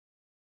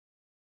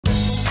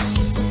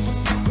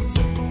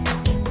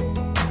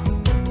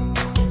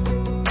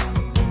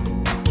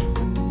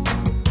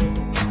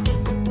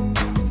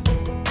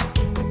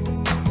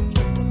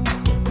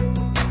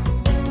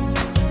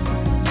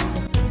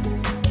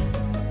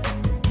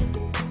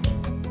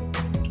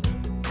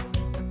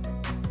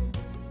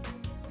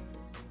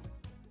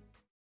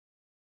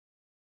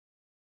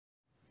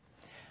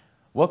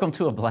Welcome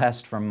to a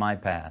blast from my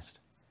past.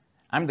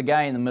 I'm the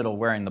guy in the middle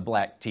wearing the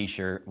black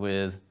t-shirt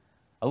with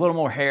a little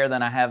more hair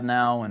than I have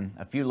now and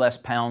a few less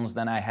pounds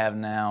than I have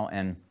now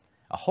and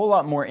a whole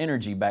lot more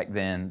energy back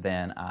then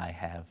than I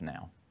have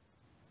now.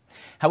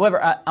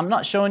 However, I'm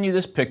not showing you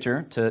this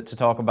picture to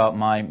talk about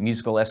my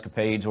musical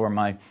escapades or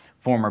my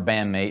former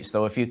bandmates,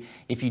 though if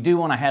you do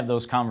want to have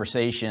those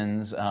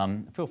conversations,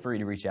 feel free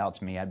to reach out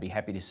to me. I'd be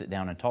happy to sit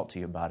down and talk to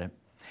you about it.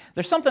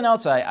 There's something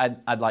else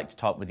I'd like to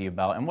talk with you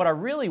about, and what I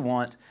really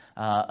want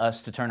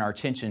us to turn our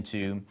attention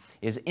to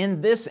is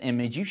in this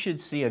image, you should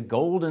see a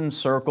golden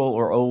circle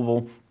or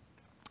oval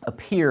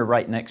appear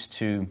right next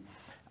to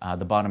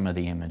the bottom of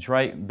the image,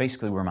 right?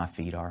 Basically where my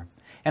feet are.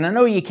 And I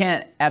know you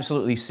can't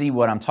absolutely see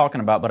what I'm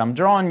talking about, but I'm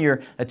drawing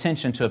your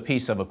attention to a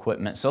piece of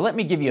equipment. So let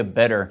me give you a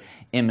better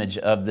image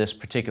of this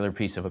particular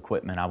piece of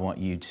equipment I want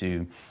you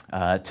to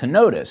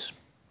notice.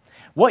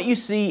 What you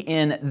see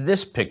in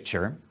this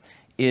picture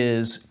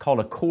is called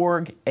a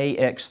Korg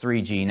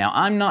AX3G. Now,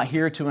 I'm not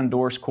here to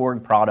endorse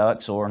Korg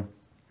products or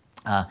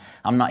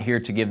I'm not here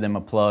to give them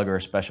a plug or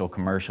a special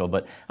commercial,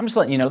 but I'm just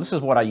letting you know this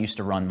is what I used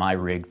to run my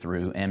rig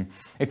through. And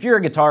if you're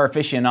a guitar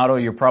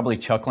aficionado, you're probably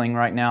chuckling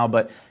right now,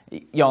 but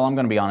y'all, I'm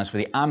going to be honest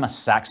with you. I'm a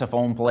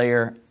saxophone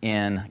player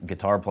in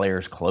guitar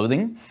player's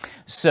clothing.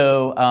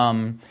 So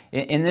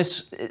in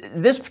this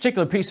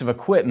particular piece of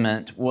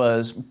equipment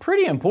was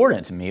pretty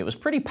important to me. It was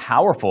pretty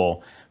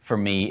powerful for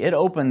me. It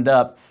opened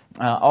up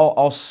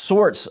all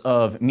sorts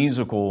of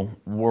musical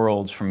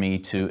worlds for me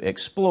to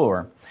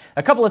explore.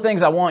 A couple of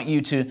things I want you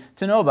to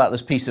know about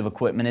this piece of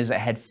equipment is it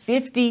had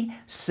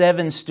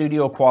 57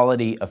 studio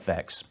quality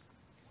effects.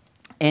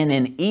 And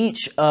in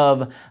each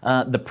of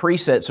the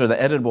presets or the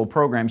editable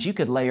programs, you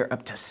could layer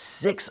up to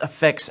 6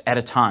 effects at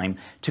a time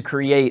to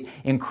create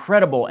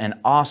incredible and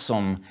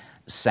awesome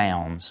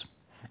sounds.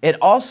 It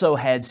also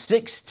had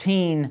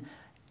 16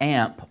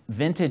 amp,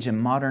 vintage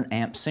and modern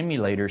amp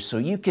simulators, so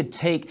you could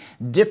take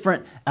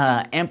different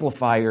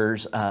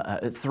amplifiers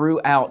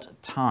throughout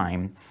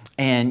time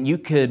and you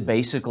could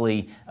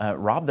basically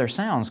rob their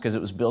sounds because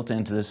it was built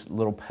into this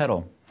little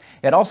pedal.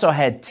 It also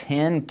had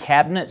 10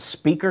 cabinets,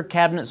 speaker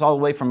cabinets, all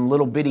the way from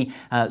little bitty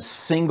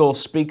single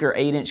speaker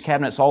 8-inch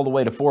cabinets all the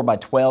way to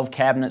 4x12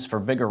 cabinets for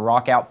bigger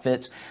rock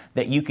outfits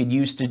that you could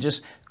use to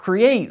just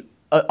create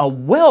a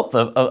wealth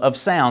of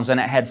sounds.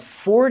 And it had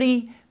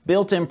 40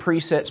 built-in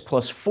presets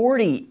plus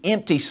 40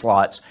 empty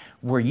slots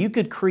where you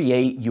could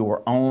create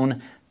your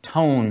own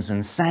tones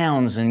and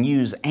sounds and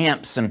use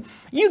amps, and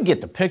you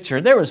get the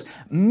picture. There was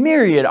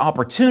myriad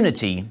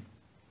opportunity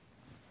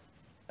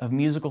of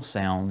musical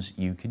sounds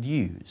you could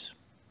use.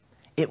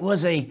 It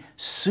was a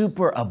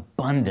super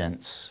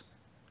abundance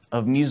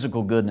of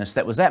musical goodness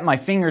that was at my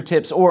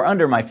fingertips or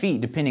under my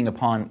feet, depending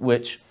upon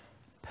which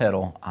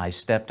pedal I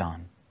stepped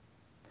on.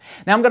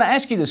 Now I'm going to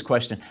ask you this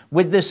question.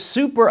 With this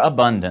super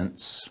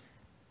abundance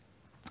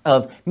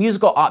of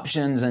musical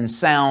options and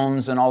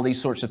sounds and all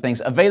these sorts of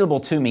things available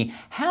to me,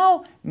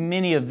 how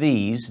many of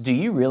these do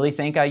you really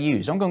think I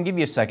used? I'm going to give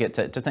you a second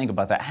to think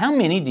about that. How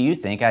many do you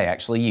think I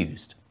actually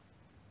used?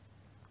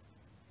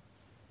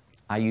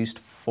 I used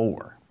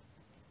 4.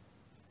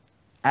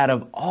 Out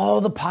of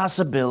all the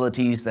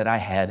possibilities that I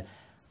had,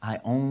 I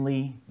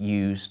only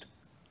used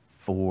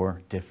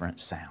 4 different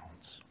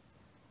sounds.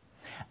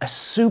 A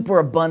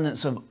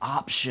superabundance of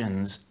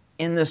options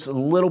in this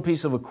little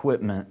piece of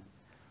equipment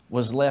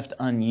was left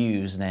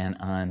unused and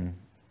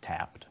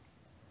untapped.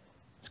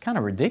 It's kind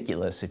of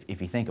ridiculous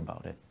if you think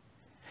about it.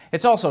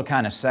 It's also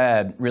kind of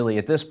sad, really,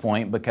 at this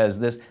point,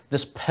 because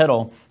this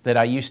pedal that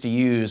I used to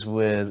use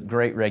with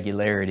great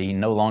regularity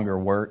no longer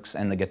works,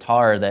 and the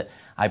guitar that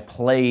I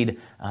played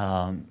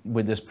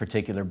with this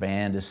particular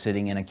band is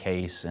sitting in a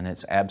case, and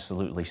it's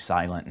absolutely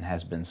silent and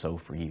has been so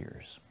for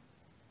years.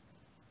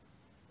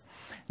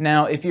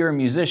 Now, if you're a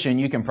musician,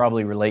 you can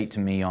probably relate to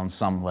me on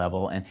some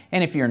level, and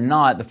if you're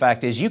not, the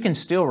fact is you can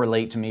still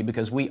relate to me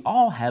because we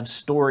all have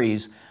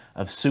stories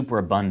of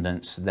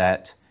superabundance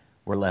that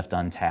were left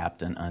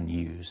untapped and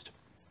unused.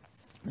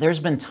 There's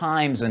been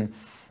times in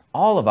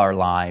all of our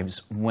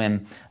lives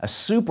when a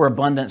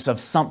superabundance of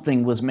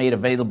something was made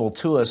available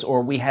to us,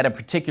 or we had a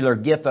particular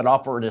gift that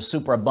offered a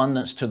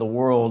superabundance to the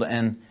world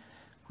and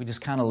we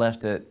just kind of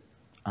left it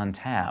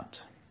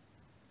untapped.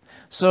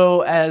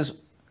 So as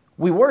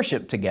we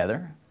worship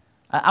together,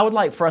 I would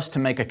like for us to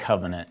make a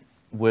covenant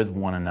with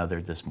one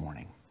another this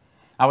morning.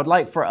 I would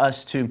like for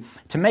us to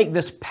make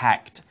this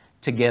pact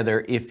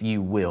together, if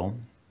you will.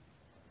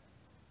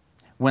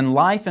 When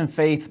life and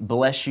faith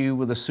bless you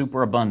with a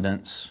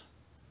superabundance,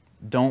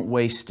 don't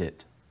waste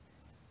it.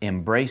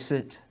 Embrace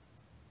it,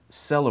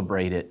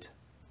 celebrate it,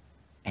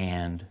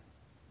 and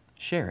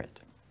share it.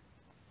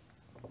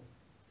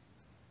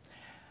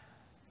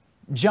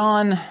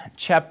 John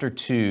chapter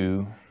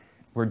 2,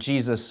 where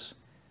Jesus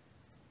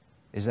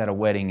is at a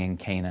wedding in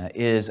Cana,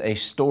 is a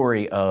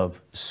story of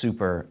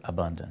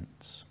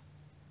superabundance.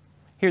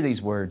 Hear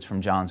these words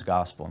from John's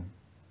Gospel.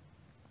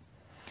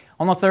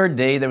 On the 3rd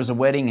day, there was a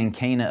wedding in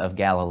Cana of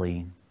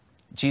Galilee.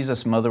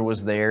 Jesus' mother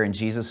was there, and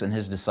Jesus and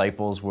his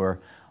disciples were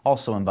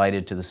also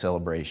invited to the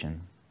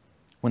celebration.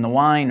 When the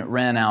wine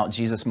ran out,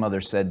 Jesus' mother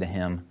said to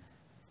him,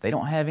 "They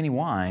don't have any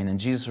wine." And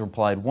Jesus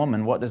replied,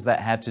 "Woman, what does that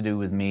have to do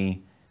with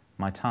me?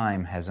 My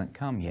time hasn't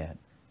come yet."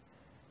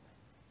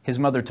 His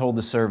mother told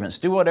the servants,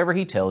 "Do whatever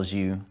he tells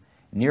you."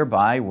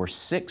 Nearby were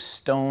 6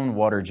 stone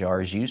water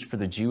jars used for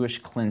the Jewish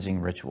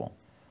cleansing ritual,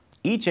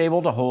 each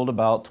able to hold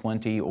about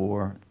 20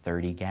 or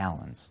 30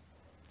 gallons.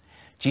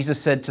 Jesus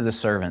said to the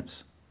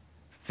servants,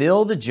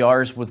 "Fill the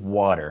jars with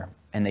water,"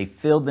 and they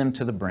filled them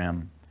to the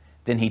brim.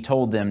 Then he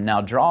told them,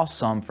 "Now draw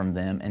some from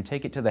them and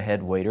take it to the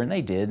head waiter." And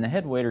they did, and the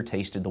head waiter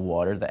tasted the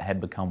water that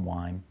had become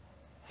wine.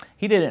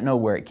 He didn't know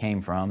where it came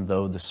from,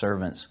 though the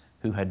servants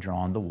who had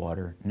drawn the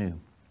water knew.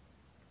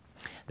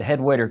 The head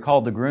waiter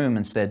called the groom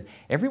and said,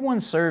 "Everyone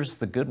serves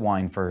the good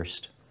wine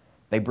first.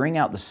 They bring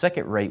out the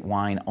second-rate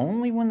wine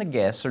only when the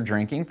guests are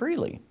drinking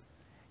freely.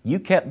 You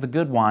kept the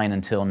good wine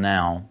until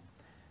now."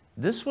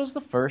 This was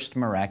the first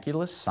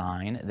miraculous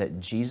sign that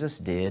Jesus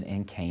did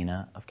in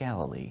Cana of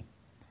Galilee.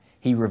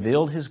 He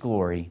revealed His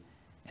glory,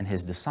 and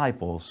His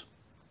disciples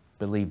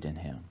believed in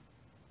Him.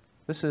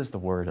 This is the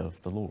word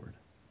of the Lord.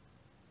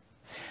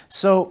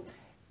 So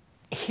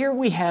here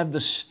we have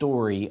the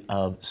story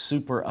of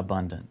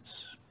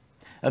superabundance,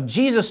 of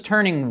Jesus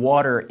turning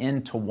water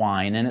into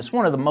wine, and it's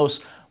one of the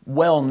most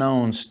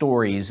well-known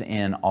stories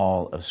in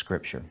all of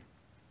Scripture.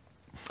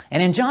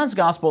 And in John's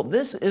Gospel,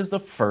 this is the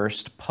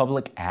first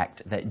public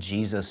act that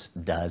Jesus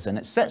does, and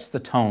it sets the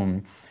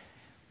tone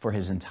for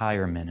His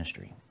entire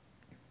ministry.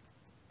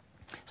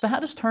 So how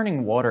does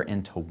turning water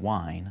into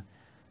wine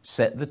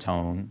set the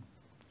tone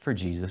for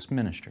Jesus'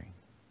 ministry?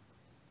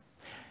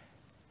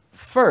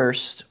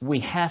 First, we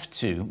have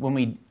to, when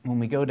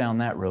we go down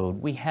that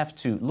road, we have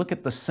to look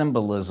at the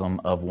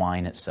symbolism of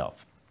wine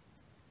itself.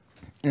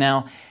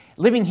 Now,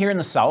 living here in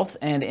the South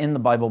and in the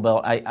Bible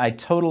Belt, I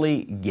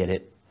totally get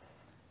it.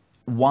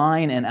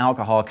 Wine and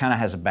alcohol kind of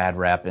has a bad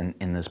rap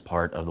in this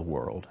part of the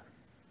world.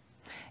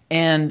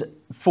 And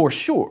for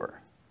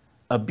sure,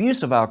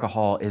 abuse of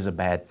alcohol is a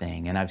bad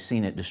thing, and I've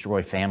seen it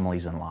destroy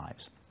families and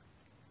lives.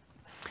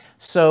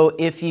 So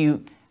if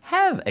you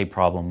have a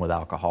problem with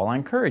alcohol, I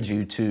encourage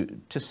you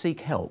to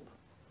seek help.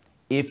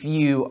 If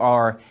you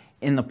are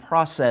in the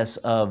process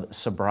of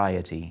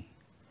sobriety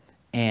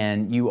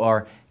and you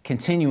are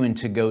continuing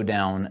to go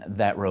down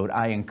that road,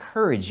 I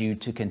encourage you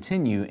to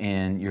continue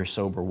in your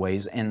sober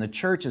ways. And the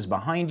church is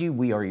behind you.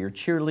 We are your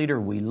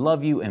cheerleader. We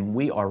love you, and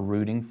we are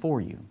rooting for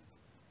you.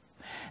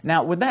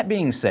 Now, with that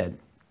being said,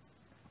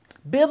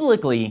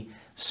 biblically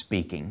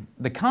speaking,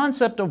 the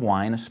concept of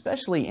wine,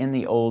 especially in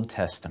the Old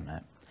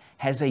Testament,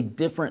 has a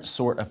different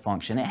sort of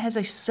function. It has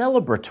a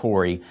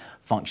celebratory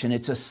function.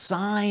 It's a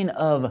sign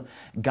of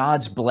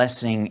God's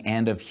blessing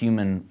and of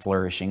human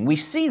flourishing. We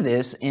see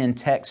this in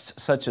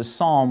texts such as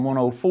Psalm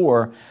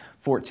 104,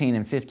 14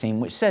 and 15,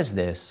 which says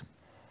this: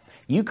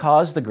 "You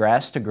cause the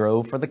grass to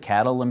grow for the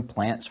cattle and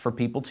plants for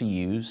people to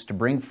use, to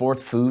bring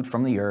forth food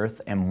from the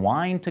earth, and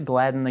wine to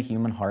gladden the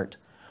human heart,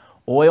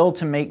 oil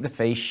to make the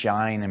face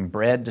shine, and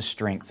bread to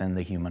strengthen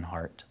the human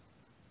heart."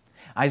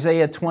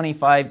 Isaiah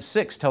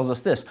 25:6 tells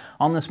us this: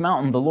 "On this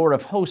mountain the Lord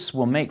of hosts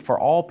will make for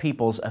all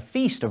peoples a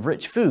feast of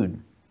rich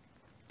food,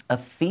 a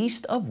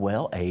feast of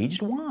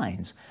well-aged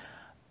wines,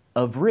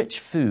 of rich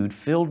food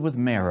filled with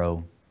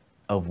marrow,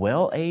 of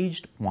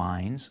well-aged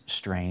wines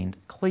strained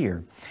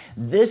clear."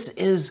 This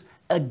is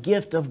a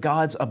gift of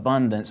God's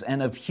abundance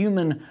and of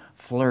human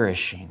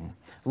flourishing.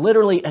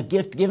 Literally a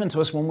gift given to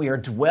us when we are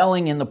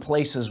dwelling in the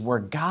places where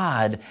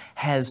God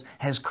has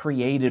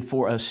created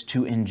for us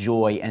to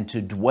enjoy and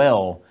to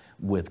dwell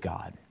with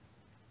God.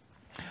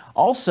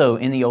 Also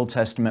in the Old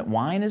Testament,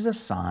 wine is a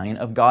sign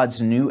of God's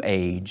new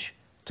age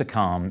to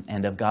come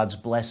and of God's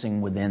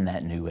blessing within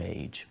that new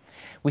age.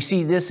 We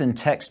see this in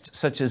texts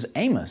such as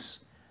Amos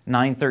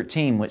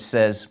 9:13, which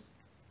says,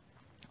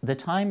 "The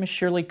time is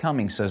surely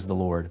coming, says the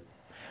Lord,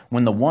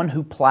 when the one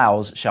who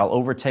plows shall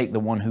overtake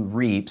the one who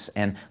reaps,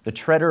 and the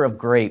treader of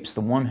grapes,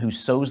 the one who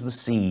sows the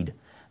seed.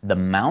 The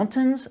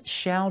mountains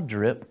shall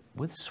drip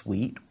with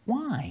sweet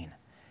wine,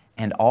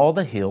 and all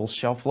the hills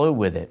shall flow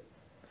with it."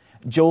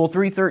 Joel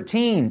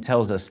 3:13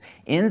 tells us,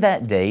 "In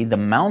that day the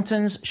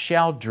mountains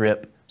shall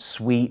drip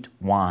sweet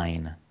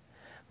wine.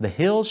 The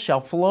hills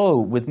shall flow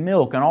with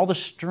milk, and all the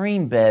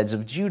stream beds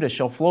of Judah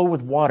shall flow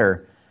with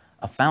water.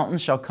 A fountain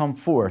shall come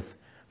forth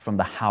from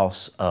the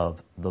house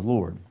of the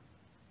Lord."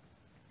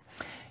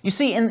 You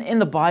see, in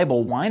the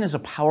Bible, wine is a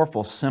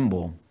powerful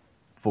symbol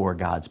for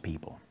God's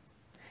people.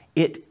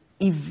 It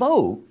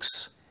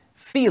evokes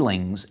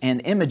feelings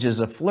and images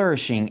of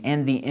flourishing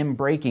and the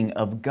inbreaking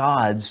of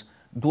God's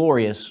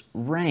glorious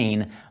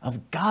reign,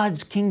 of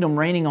God's kingdom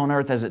reigning on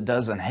earth as it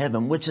does in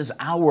heaven, which is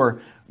our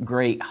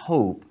great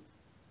hope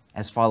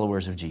as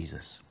followers of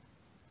Jesus.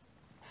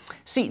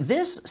 See,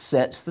 this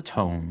sets the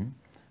tone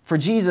for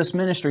Jesus'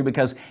 ministry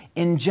because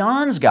in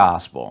John's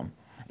Gospel,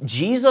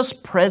 Jesus'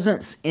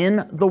 presence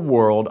in the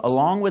world,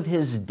 along with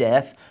His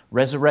death,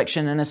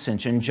 resurrection, and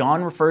ascension,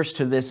 John refers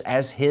to this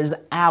as His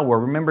hour.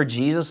 Remember,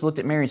 Jesus looked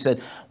at Mary and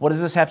said, "What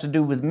does this have to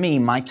do with me?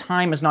 My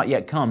time has not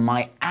yet come.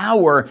 My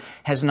hour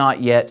has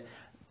not yet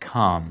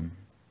come."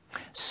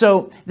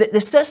 So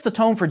this sets the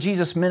tone for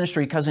Jesus'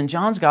 ministry because in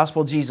John's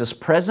Gospel, Jesus'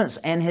 presence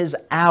and His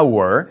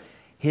hour,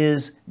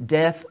 His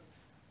death,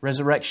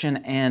 resurrection,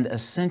 and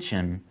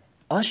ascension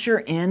usher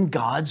in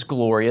God's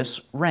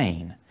glorious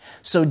reign.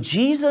 So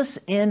Jesus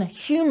in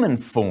human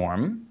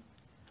form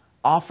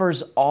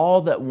offers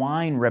all that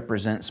wine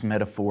represents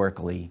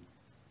metaphorically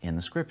in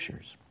the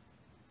Scriptures.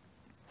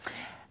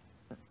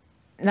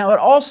 Now, it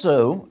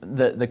also,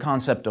 the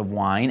concept of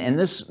wine, and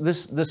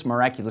this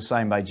miraculous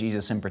sign by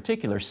Jesus in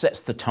particular,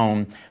 sets the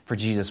tone for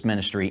Jesus'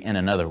 ministry in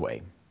another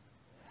way.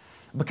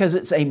 Because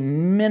it's a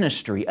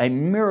ministry, a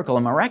miracle,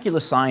 a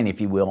miraculous sign,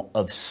 if you will,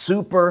 of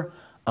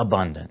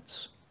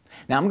superabundance.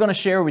 Now, I'm going to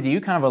share with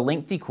you kind of a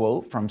lengthy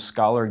quote from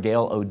scholar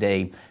Gail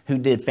O'Day, who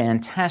did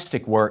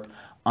fantastic work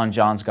on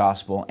John's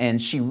Gospel,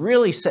 and she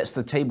really sets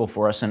the table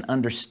for us in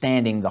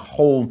understanding the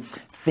whole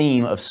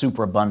theme of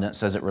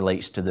superabundance as it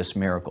relates to this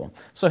miracle.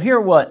 So hear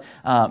what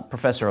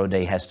Professor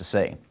O'Day has to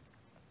say.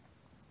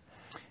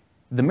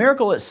 The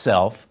miracle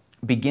itself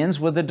begins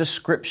with a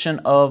description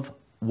of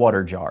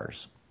water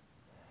jars.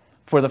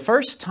 For the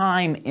first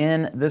time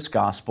in this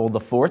gospel, the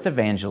fourth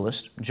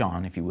evangelist,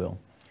 John, if you will,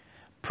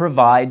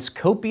 provides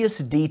copious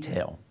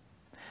detail,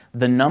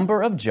 the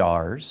number of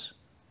jars,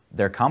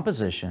 their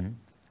composition,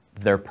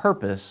 their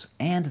purpose,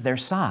 and their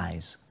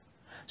size.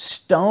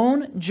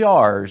 Stone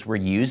jars were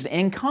used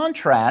in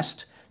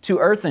contrast to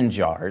earthen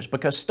jars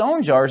because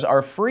stone jars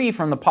are free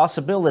from the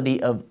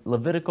possibility of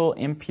Levitical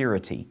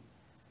impurity.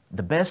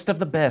 The best of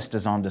the best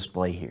is on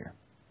display here.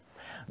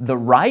 The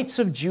rites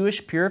of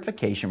Jewish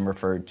purification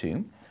referred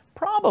to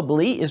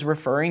probably is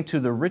referring to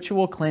the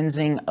ritual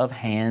cleansing of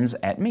hands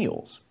at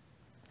meals.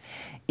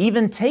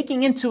 Even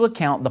taking into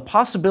account the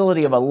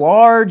possibility of a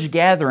large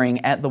gathering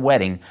at the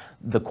wedding,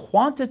 the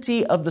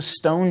quantity of the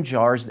stone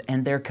jars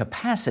and their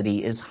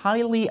capacity is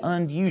highly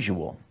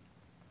unusual.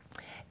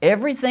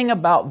 Everything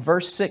about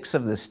verse 6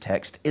 of this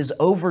text is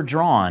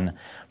overdrawn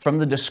from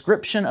the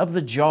description of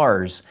the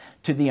jars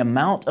to the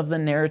amount of the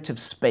narrative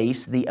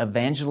space the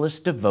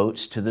evangelist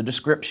devotes to the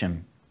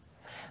description.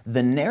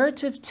 The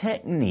narrative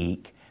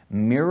technique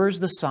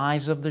mirrors the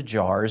size of the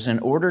jars in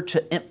order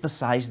to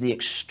emphasize the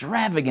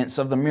extravagance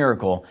of the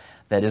miracle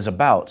that is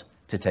about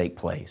to take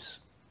place.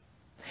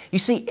 You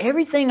see,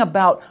 everything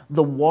about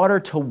the water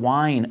to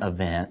wine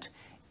event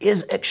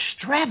is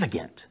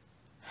extravagant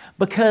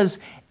because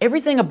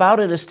everything about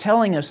it is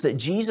telling us that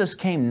Jesus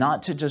came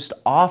not to just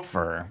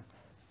offer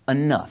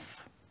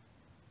enough,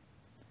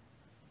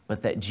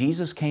 but that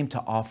Jesus came to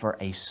offer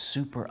a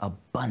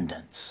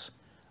superabundance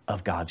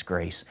of God's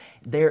grace.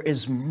 There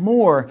is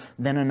more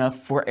than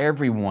enough for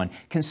everyone.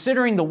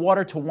 Considering the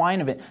water to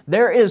wine event,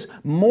 there is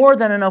more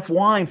than enough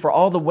wine for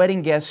all the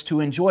wedding guests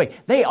to enjoy.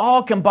 They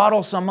all can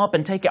bottle some up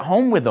and take it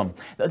home with them.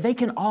 They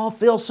can all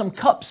fill some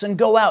cups and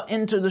go out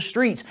into the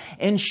streets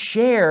and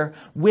share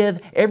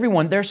with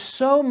everyone. There's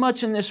so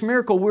much in this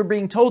miracle, we're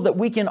being told that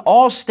we can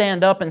all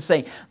stand up and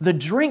say, the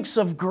drinks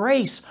of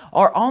grace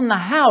are on the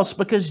house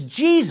because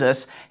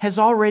Jesus has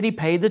already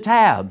paid the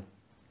tab.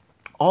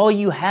 All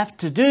you have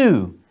to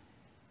do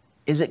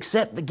is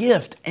accept the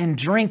gift and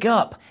drink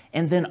up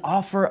and then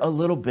offer a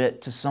little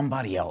bit to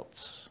somebody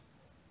else.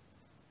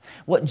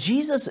 What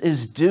Jesus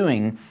is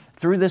doing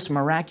through this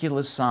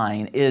miraculous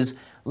sign is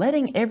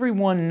letting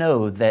everyone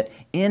know that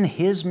in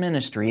His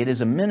ministry, it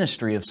is a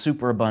ministry of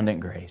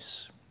superabundant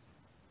grace.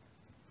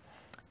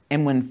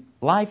 And when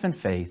life and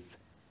faith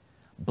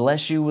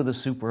bless you with a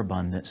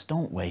superabundance,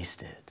 don't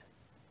waste it.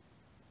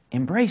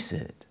 Embrace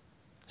it,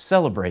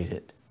 celebrate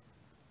it,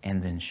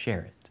 and then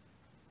share it.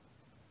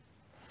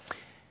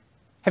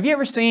 Have you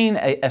ever seen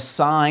a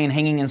sign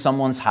hanging in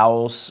someone's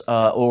house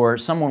or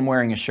someone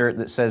wearing a shirt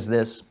that says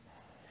this?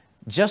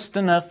 Just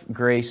enough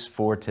grace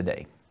for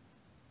today.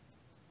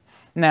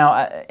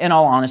 Now, in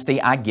all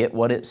honesty, I get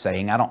what it's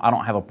saying. I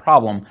don't have a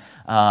problem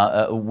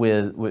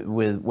with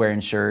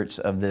wearing shirts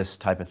of this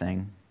type of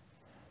thing.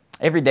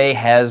 Every day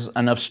has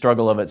enough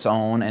struggle of its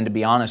own, and to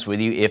be honest with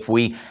you, if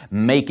we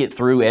make it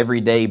through every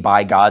day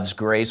by God's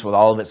grace with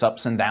all of its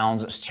ups and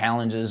downs, its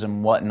challenges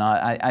and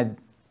whatnot,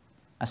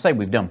 I say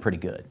we've done pretty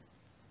good.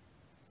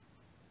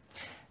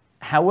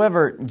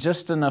 However,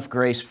 just enough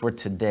grace for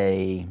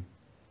today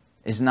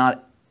is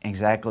not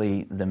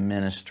exactly the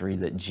ministry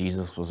that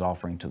Jesus was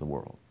offering to the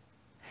world.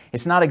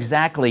 It's not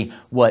exactly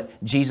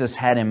what Jesus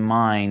had in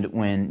mind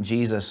when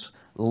Jesus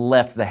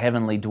left the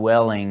heavenly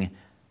dwelling,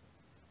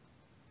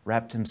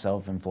 wrapped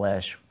Himself in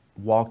flesh,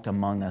 walked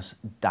among us,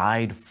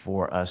 died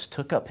for us,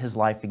 took up His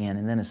life again,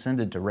 and then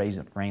ascended to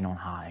reign on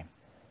high.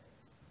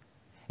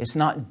 It's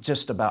not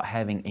just about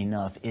having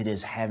enough, it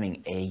is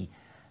having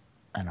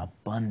an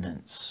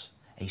abundance,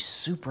 a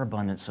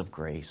superabundance of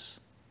grace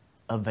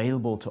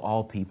available to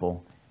all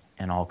people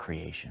and all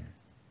creation.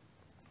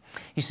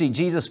 You see,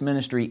 Jesus'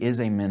 ministry is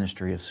a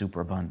ministry of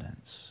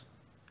superabundance.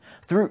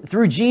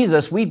 Through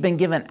Jesus, we've been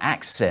given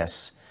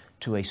access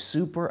to a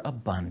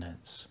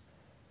superabundance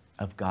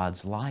of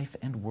God's life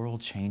and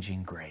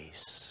world-changing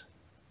grace.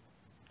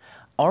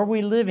 Are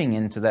we living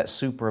into that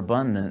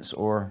superabundance,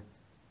 or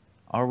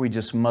are we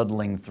just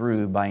muddling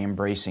through by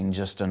embracing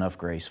just enough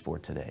grace for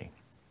today?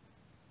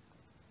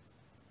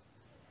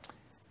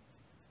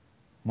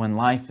 When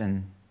life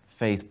and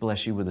faith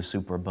bless you with a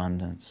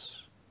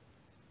superabundance,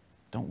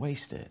 don't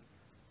waste it.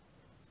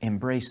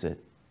 Embrace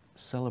it,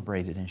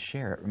 celebrate it, and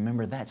share it.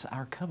 Remember, that's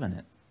our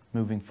covenant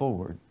moving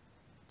forward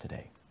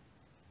today.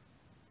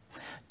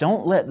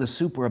 Don't let the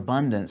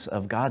superabundance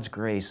of God's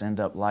grace end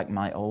up like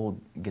my old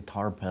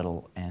guitar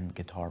pedal and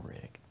guitar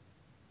rig.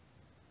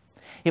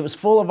 It was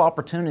full of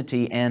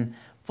opportunity and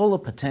full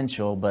of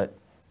potential, but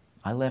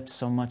I left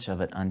so much of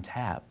it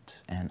untapped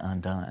and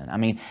undone. I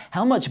mean,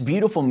 how much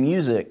beautiful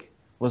music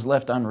was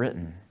left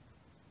unwritten?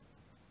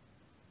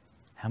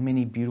 How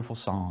many beautiful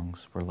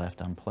songs were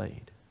left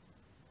unplayed?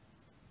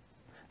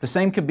 The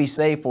same could be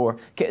said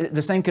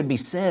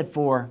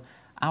for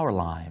our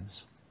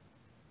lives.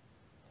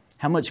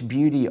 How much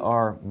beauty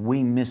are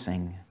we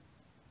missing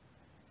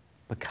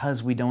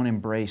because we don't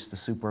embrace the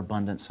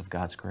superabundance of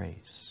God's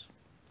grace?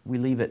 We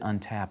leave it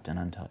untapped and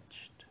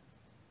untouched.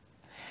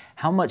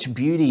 How much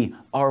beauty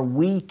are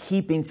we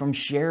keeping from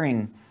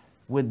sharing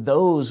with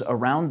those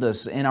around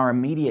us in our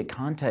immediate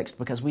context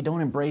because we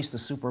don't embrace the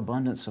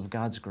superabundance of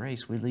God's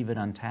grace? We leave it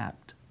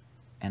untapped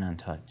and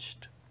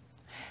untouched.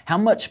 How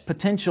much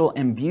potential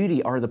and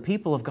beauty are the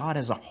people of God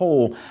as a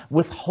whole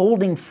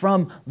withholding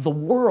from the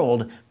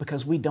world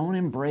because we don't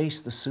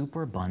embrace the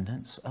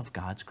superabundance of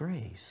God's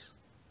grace?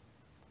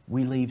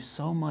 We leave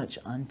so much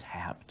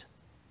untapped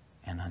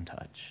and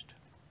untouched.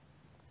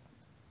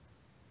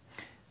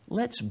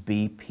 Let's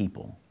be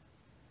people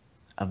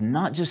of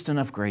not just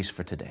enough grace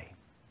for today.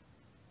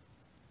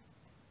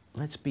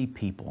 Let's be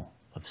people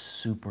of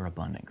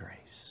superabundant grace.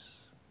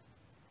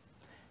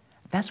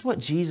 That's what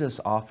Jesus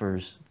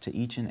offers to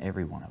each and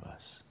every one of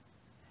us.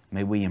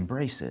 May we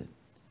embrace it,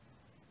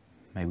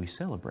 may we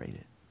celebrate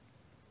it,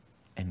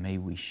 and may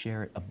we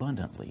share it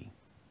abundantly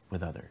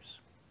with others.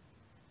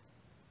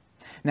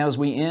 Now, as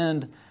we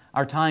end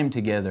our time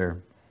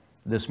together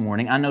this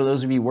morning, I know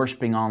those of you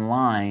worshiping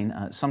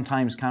online,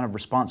 sometimes kind of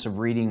responsive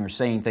reading or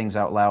saying things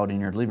out loud in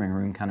your living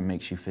room kind of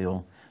makes you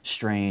feel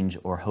strange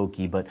or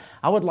hokey, but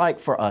I would like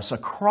for us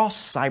across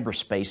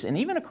cyberspace and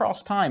even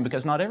across time,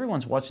 because not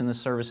everyone's watching this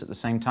service at the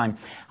same time,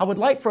 I would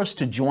like for us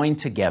to join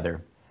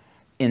together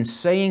in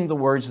saying the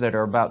words that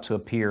are about to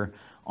appear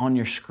on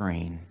your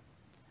screen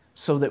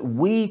so that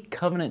we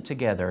covenant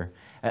together.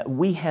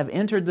 We have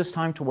entered this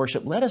time to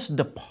worship. Let us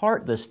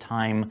depart this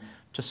time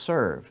to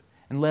serve.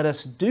 And let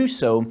us do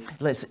so.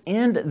 Let's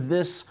end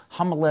this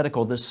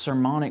homiletical, this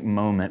sermonic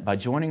moment by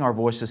joining our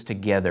voices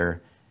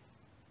together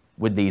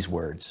with these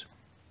words.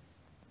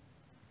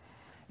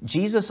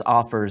 Jesus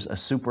offers a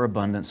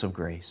superabundance of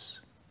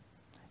grace.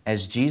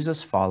 As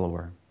Jesus'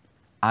 follower,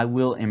 I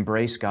will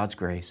embrace God's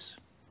grace.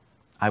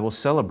 I will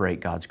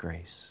celebrate God's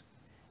grace.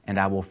 And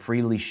I will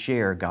freely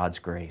share God's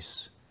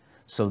grace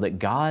so that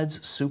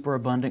God's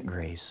superabundant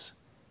grace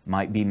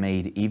might be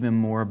made even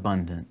more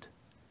abundant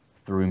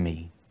through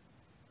me.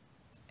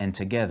 And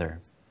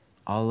together,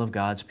 all of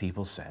God's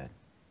people said,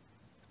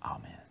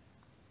 Amen.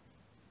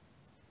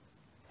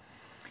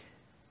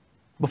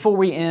 Before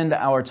we end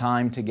our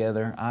time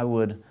together, I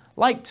would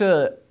like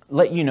to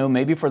let you know,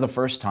 maybe for the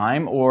first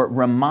time, or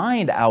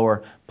remind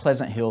our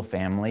Pleasant Hill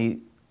family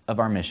of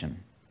our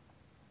mission.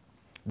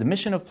 The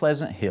mission of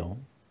Pleasant Hill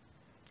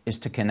is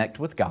to connect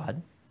with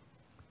God,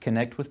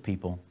 connect with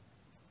people,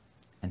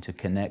 and to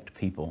connect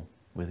people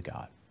with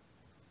God.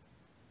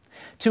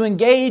 To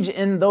engage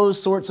in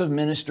those sorts of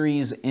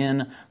ministries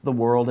in the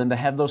world and to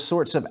have those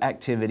sorts of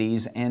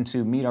activities and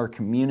to meet our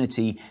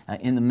community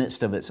in the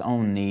midst of its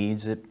own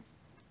needs, it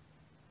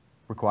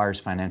requires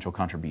financial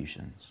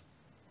contributions.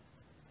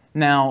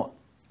 Now,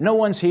 no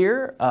one's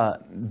here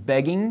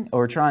begging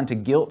or trying to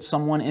guilt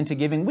someone into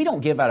giving. We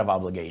don't give out of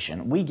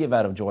obligation. We give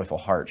out of joyful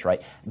hearts,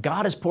 right?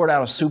 God has poured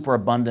out a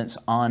superabundance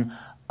on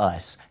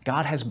us.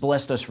 God has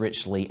blessed us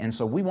richly, and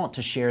so we want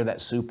to share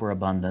that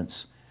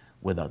superabundance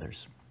with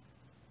others.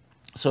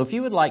 So if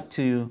you would like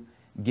to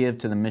give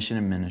to the mission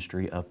and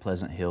ministry of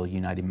Pleasant Hill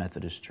United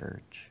Methodist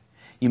Church,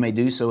 you may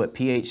do so at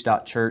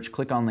ph.church.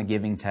 Click on the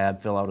Giving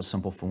tab, fill out a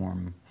simple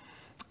form,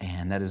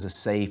 and that is a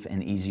safe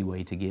and easy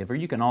way to give. Or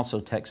you can also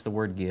text the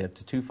word GIVE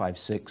to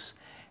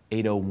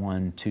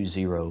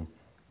 256-801-2055.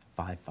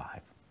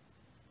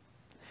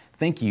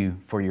 Thank you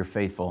for your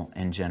faithful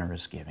and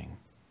generous giving.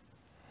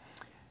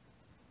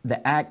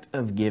 The act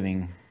of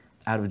giving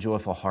out of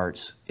joyful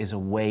hearts is a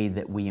way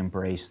that we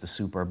embrace the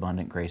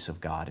superabundant grace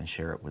of God and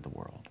share it with the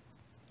world.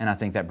 And I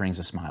think that brings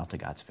a smile to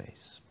God's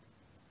face.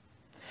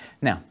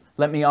 Now,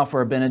 let me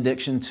offer a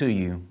benediction to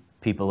you,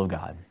 people of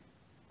God.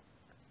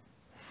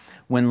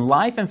 When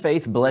life and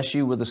faith bless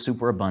you with a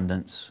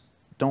superabundance,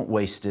 don't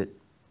waste it,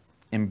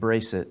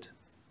 embrace it,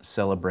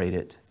 celebrate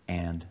it,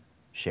 and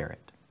share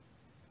it.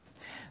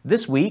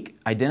 This week,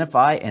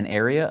 identify an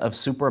area of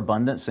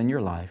superabundance in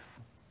your life,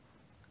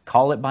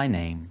 call it by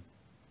name,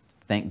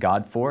 thank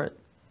God for it,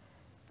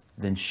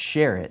 then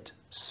share it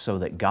so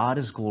that God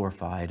is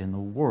glorified and the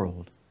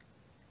world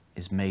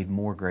is made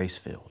more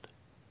grace-filled.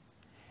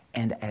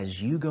 And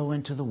as you go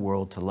into the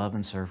world to love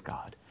and serve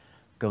God,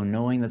 go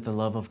knowing that the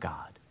love of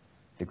God,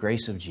 the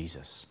grace of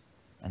Jesus,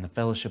 and the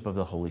fellowship of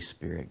the Holy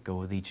Spirit go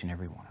with each and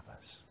every one of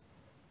us.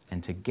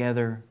 And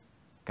together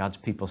God's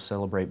people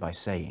celebrate by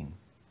saying,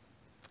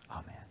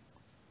 Amen.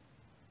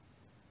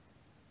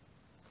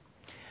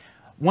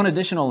 One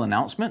additional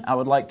announcement I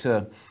would like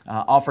to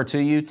offer to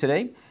you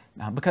today.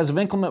 Because of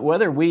inclement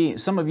weather,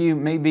 some of you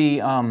may be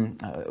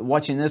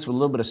watching this with a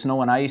little bit of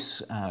snow and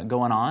ice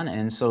going on,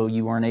 and so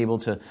you weren't able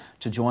to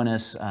join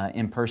us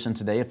in person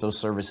today if those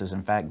services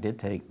in fact did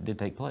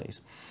take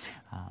place.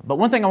 But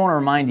one thing I want to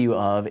remind you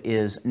of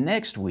is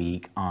next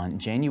week on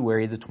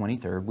January the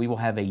 23rd, we will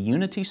have a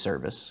unity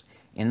service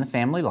in the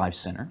Family Life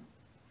Center.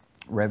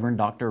 Reverend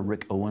Dr.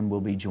 Rick Owen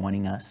will be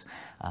joining us,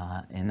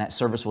 and that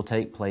service will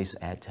take place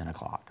at 10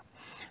 o'clock.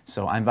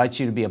 So I invite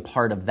you to be a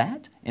part of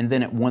that. And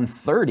then at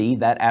 1:30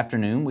 that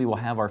afternoon, we will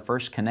have our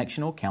first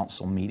Connectional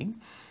Council meeting.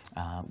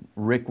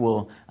 Rick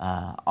will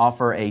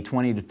offer a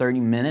 20 to 30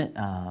 minute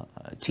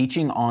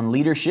teaching on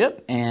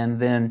leadership, and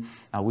then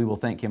we will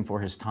thank him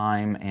for his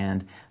time,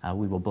 and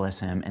we will bless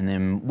him. And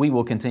then we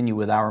will continue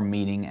with our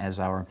meeting as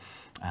our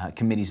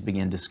committees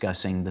begin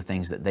discussing the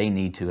things that they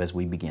need to as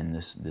we begin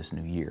this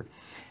new year.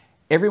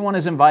 Everyone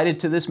is invited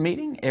to this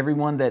meeting.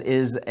 Everyone that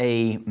is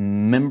a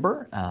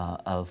member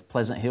of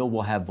Pleasant Hill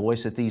will have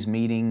voice at these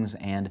meetings,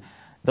 and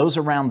those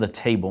around the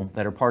table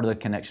that are part of the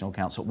Connectional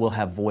Council will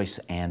have voice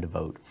and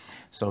vote.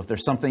 So if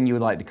there's something you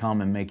would like to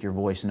come and make your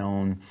voice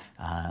known,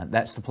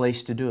 that's the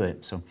place to do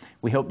it. So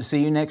we hope to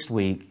see you next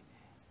week,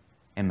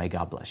 and may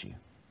God bless you.